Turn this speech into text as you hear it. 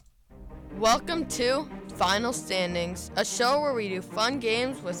Welcome to Final Standings, a show where we do fun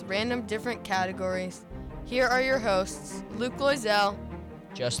games with random different categories. Here are your hosts, Luke Loisel,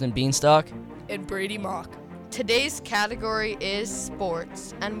 Justen Beanstalk, and Brady Mock. Today's category is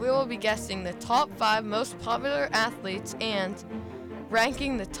sports, and we will be guessing the top 5 most popular athletes and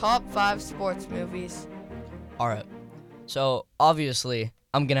ranking the top 5 sports movies. Alright, so obviously,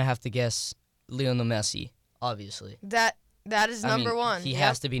 I'm going to have to guess Lionel Messi, obviously. That is number one. He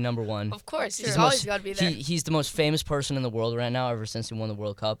has to be number one. Of course, Sure. he's always got to be there. He's the most famous person in the world right now ever since he won the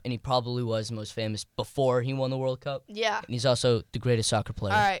World Cup, and he probably was the most famous before he won the World Cup. Yeah. And he's also the greatest soccer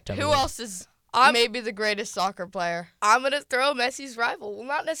player. All right, to ever who live. else is I'm- maybe the greatest soccer player? I'm going to throw Messi's rival. Well,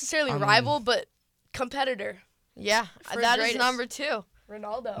 not necessarily rival, but competitor. Yeah, For that is greatest. number 2.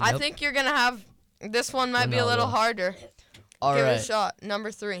 Ronaldo. I think you're going to have, this one might be a little Ronaldo. harder. All Give it a right, shot.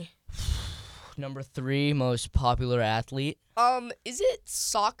 Number 3. number 3 most popular athlete. Is it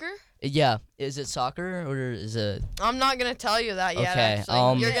soccer? Yeah, is it soccer or is it? I'm not going to tell you that yet, Okay,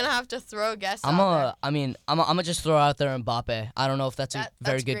 actually. You're going to have to throw a guess I'm out gonna just throw out there Mbappe. I don't know if that's a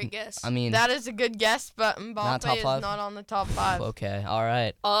very That's good. a great guess. I mean, there. That is a good guess, but Not Mbappe top is 5? not on the top 5. okay, all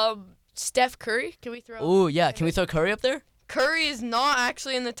right. Steph Curry? Can we throw? Ooh, yeah. Can we throw Curry up there? Curry is not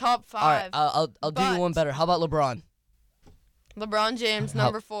actually in the top 5. All right, I'll do you one but- better. How about LeBron? LeBron James,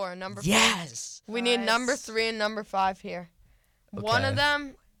 number 4. Number 4. Yes. We need number Nice. 3 and number 5 here. One Okay. of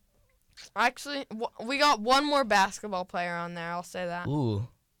them, actually, we got one more basketball player on there. I'll say that. Ooh,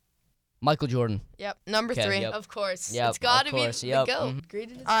 Michael Jordan. Yep, number Okay, 3. yep. Of course. Yep, It's got to of be course, the yep, GOAT. mhm.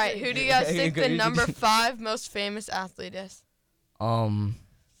 Greatest of All right, days. who do you guys think the Good. number 5 most famous athlete is?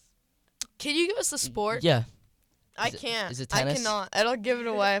 Can you give us the sport? Yeah. I Is it- can't. is it I tennis? cannot. It'll give it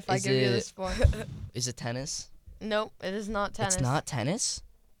away if I Is give you the it- sport. Is it tennis? Nope, it is not tennis. It's not tennis.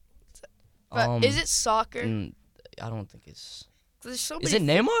 But Is it soccer? I don't think it's. There's so Is many.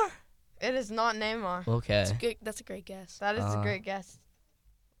 it Neymar? It is not Neymar. Okay. That's a great guess. That is a Uh, great guess.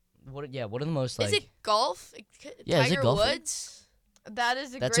 What? Yeah. What are the most like? Is it golf? Yeah, is it Tiger golfing? Woods? That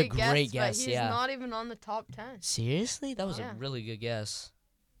is a That's a great guess, great but guess, he's yeah. not even on the top 10. Seriously? That was Yeah. a really good guess.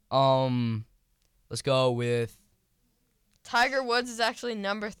 Let's go with Tiger Woods is actually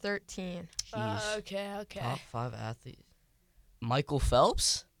number 13. Okay. top 5 athletes. Michael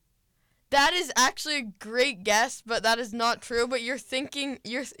Phelps. That is actually a great guess, but that is not true. But you're thinking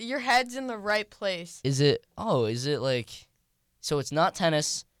your head's in the right place. Is it? Oh, is it like? So it's not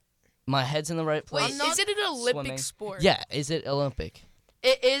tennis. My head's in the right place. Wait, not is it an Olympic swimming. sport? Yeah. Is it Olympic?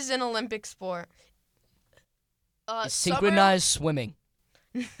 It is an Olympic sport. Synchronized swimming.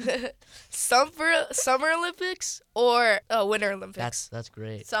 Summer Olympics or Winter Olympics? That's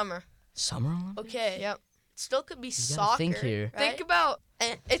great. Summer. Summer Olympics. Okay. Yep. Still could be You gotta soccer. think here. Right? Think about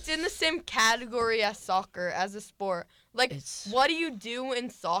it's in the same category as soccer as a sport. Like, It's- what do you do in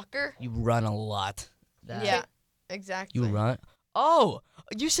soccer? You run a lot. Yeah, exactly. You run. Oh,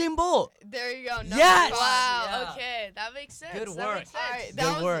 Usain Bolt. There you go. Number Yes! 5, Wow. yeah. Okay, that makes sense. Good That work. makes All right, sense. that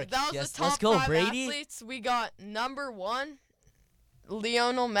Good was work. that was Yes, the top let's go, 5 Brady. athletes. We got number 1,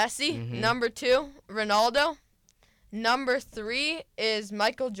 Lionel Messi. Mhm. Number 2, Ronaldo. Number 3 is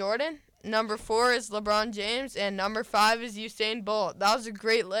Michael Jordan. Number 4 is LeBron James, and number 5 is Usain Bolt. That was a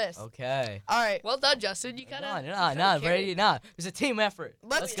great list. Okay. All right, Well done, Justin. You kind of. Nah, Brady, nah. It was a team effort.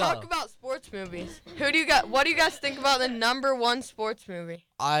 let's go. talk about sports movies. What do you guys think about the number 1 sports movie?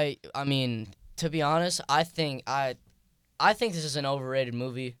 I mean, to be honest, I think this is an overrated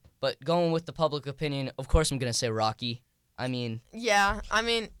movie. But going with the public opinion, of course, I'm gonna say Rocky. I mean, Yeah, I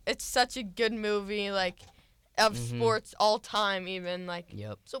mean, it's such a good movie, like, of Mhm. sports all time, even, like.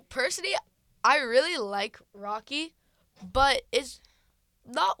 yep. So personally, I really like Rocky, but it's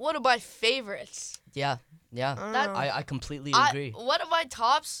not one of my favorites. Yeah. I don't That- know. I completely I, agree. one of my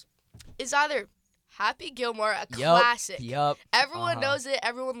tops is either Happy Gilmore, a Yup, classic. Yup. Everyone Uh-huh. knows it.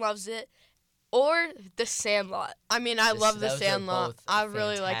 Everyone loves it. Or The Sandlot. I mean, I love The those are Sandlot. both I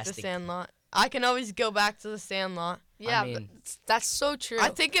really like The fantastic. Sandlot. I can always go back to The Sandlot. Yeah, mean- but that's so true. I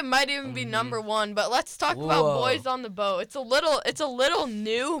think it might even be Mhm. number 1, but let's talk about Whoa. Boys on the Boat. It's a little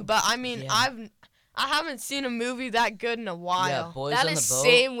new, but I mean, Yeah. I haven't seen a movie that good in a while. Yeah, Boys that on is the Boat.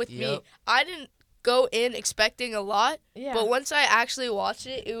 same with me. Yep. I didn't go in expecting a lot, Yeah. but once I actually watched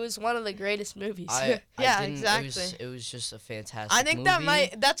it, it was one of the greatest movies. I Yeah, didn't- exactly. It was just a fantastic I think movie.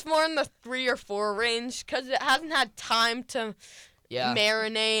 that's more in the 3 or 4 range because it hasn't had time to Yeah.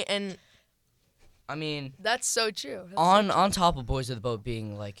 marinate and I mean, That's so true. That's so on top of Boys of the Boat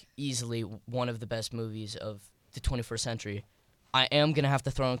being like easily one of the best movies of the 21st century, I am gonna have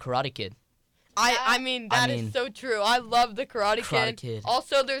to throw in Karate Kid. I mean, that is so true. I love the Karate Kid.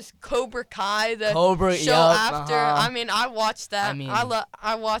 Also, there's Cobra Kai, the show after. I mean, I watched that.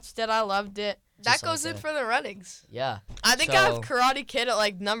 I watched it. I loved it. That goes in for the runnings. Yeah. I think I have Karate Kid at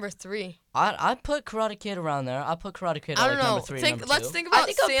like number 3. I put Karate Kid around there. I put Karate Kid at like number 3. Let's think about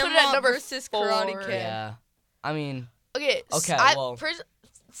Sandlot versus 4. Karate Kid. Yeah. I mean. Okay. Well.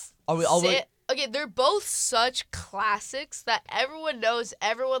 Okay, they're both such classics that everyone knows,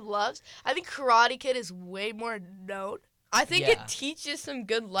 everyone loves. I think Karate Kid is way more known. I think it teaches some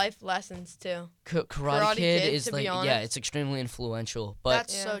good life lessons too. Karate Kid is like, it's extremely influential. But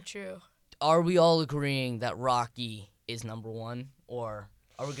that's so true. Are we all agreeing that Rocky is number 1, or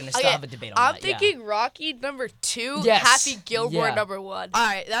are we gonna still have a debate on that? I'm thinking Rocky number 2, Happy Gilmore number 1. All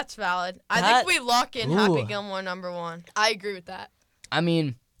right, that's valid. I think we lock in Happy Gilmore number 1. I agree with that. I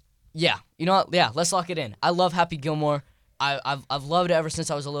mean. Yeah, you know what? Yeah, let's lock it in. I love Happy Gilmore. I've loved it ever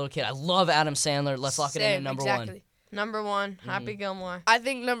since I was a little kid. I love Adam Sandler. Let's lock it in at number 1. Number 1, Happy Gilmore. I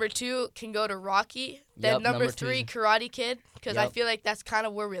think number 2 can go to Rocky. Then number 3, Karate Kid, because I feel like that's kind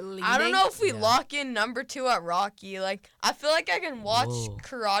of where we're leaning. I don't know if we lock in number 2 at Rocky. Like, I feel like I can watch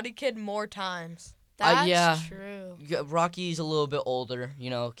Karate Kid more times. That's true. Rocky's a little bit older,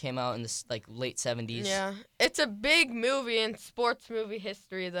 came out in the late 70s. Yeah. It's a big movie in sports movie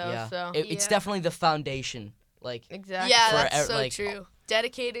history, though. Yeah. So it's definitely the foundation. Exactly. Yeah, that's so true.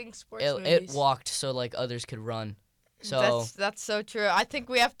 Dedicating sports movies. It walked so, others could run. So that's so true. I think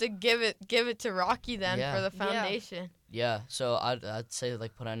we have to give it to Rocky then for the foundation. Yeah. So I'd say,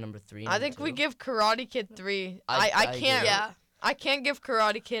 put on number 3. I think we give Karate Kid 3. I can't. Yeah. I can't give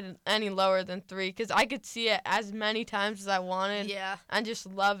Karate Kid any lower than 3 because I could see it as many times as I wanted. Yeah. And just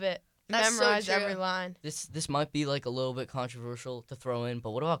love it. That's memorize so true. every line. This might be a little bit controversial to throw in, but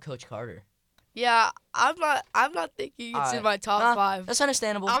what about Coach Carter? Yeah, I'm not thinking it's in my top 5. That's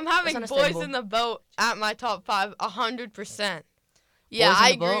understandable. I'm having Boys in the Boat at my top 5 100%. Yeah, I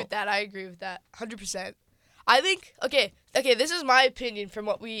agree with that. 100%. I think okay, this is my opinion from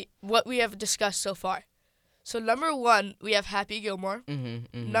what we have discussed so far. So number 1, we have Happy Gilmore.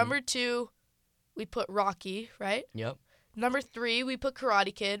 Number 2, we put Rocky, right? Yep. Number 3, we put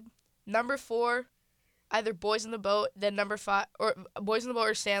Karate Kid. Number 4, either Boys in the Boat. Then number 5, or Boys in the Boat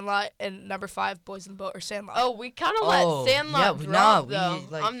or Sandlot. And number 5, Boys in the Boat or Sandlot. Oh, we kind of let Sandlot drop, though.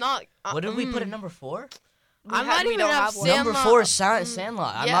 I'm not. What did we put at number 4? I might even have Sandlot. Number 4 is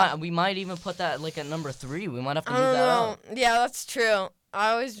Sandlot. Yeah. We might even put that at number 3. We might have to move that out. Yeah, that's true.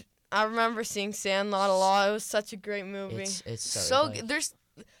 I remember seeing Sandlot a lot. It was such a great movie. It's so good. There's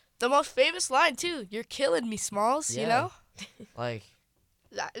the most famous line too. You're killing me, Smalls. Yeah. You know.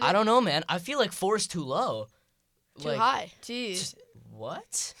 I don't know, man. I feel like 4 is too low. Too high. Jeez.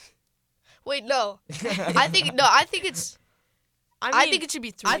 What? Wait, no. I think it's. I think it should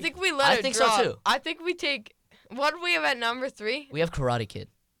be 3. I think we let it drop. I think so too. I think we take. What do we have at number 3? We have Karate Kid.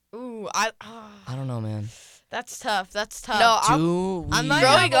 Ooh, I don't know, man. That's tough. No,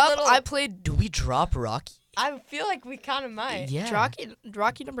 growing up, I played. Do we drop Rocky? I feel like we kind of might. Yeah.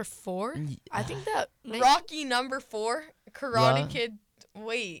 Rocky number 4. I think that. Rocky number 4. Karate Kid.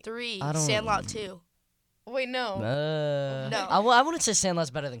 Wait. 3. Sandlot 2. Wait, no. No. I wouldn't say Sandlot's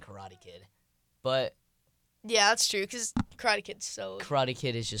better than Karate Kid, but. Yeah, that's true. Because Karate Kid's so. Karate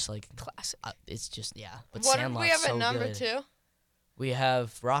Kid is just classic. It's just But what Sandlot's do we have so at number good. 2? We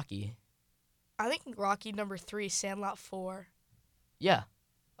have Rocky. I think Rocky number 3, Sandlot 4. Yeah.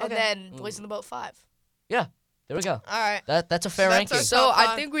 And then Boys in the Boat 5. Yeah. There we go. All right. That's a fair ranking. So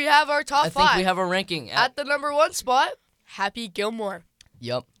I think we have our top 5. I think we have a ranking at the number 1 spot. Happy Gilmore.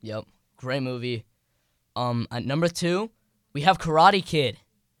 Yep. Great movie. At number 2, we have Karate Kid.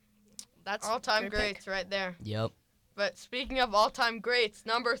 That's all-time greats right there. Yep. But speaking of all-time greats,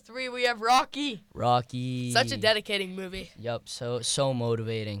 number 3 we have Rocky. Such a dedicating movie. Yep. So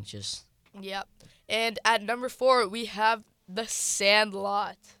motivating. Just. Yep. And at number 4 we have The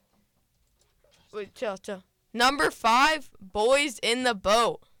Sandlot. Wait, chill. Number 5, Boys in the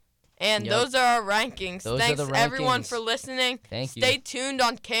Boat. And those are our rankings. Thanks everyone for listening. Thank you. Stay tuned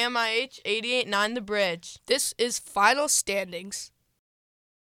on KMIH 88.9 The Bridge. This is final standings.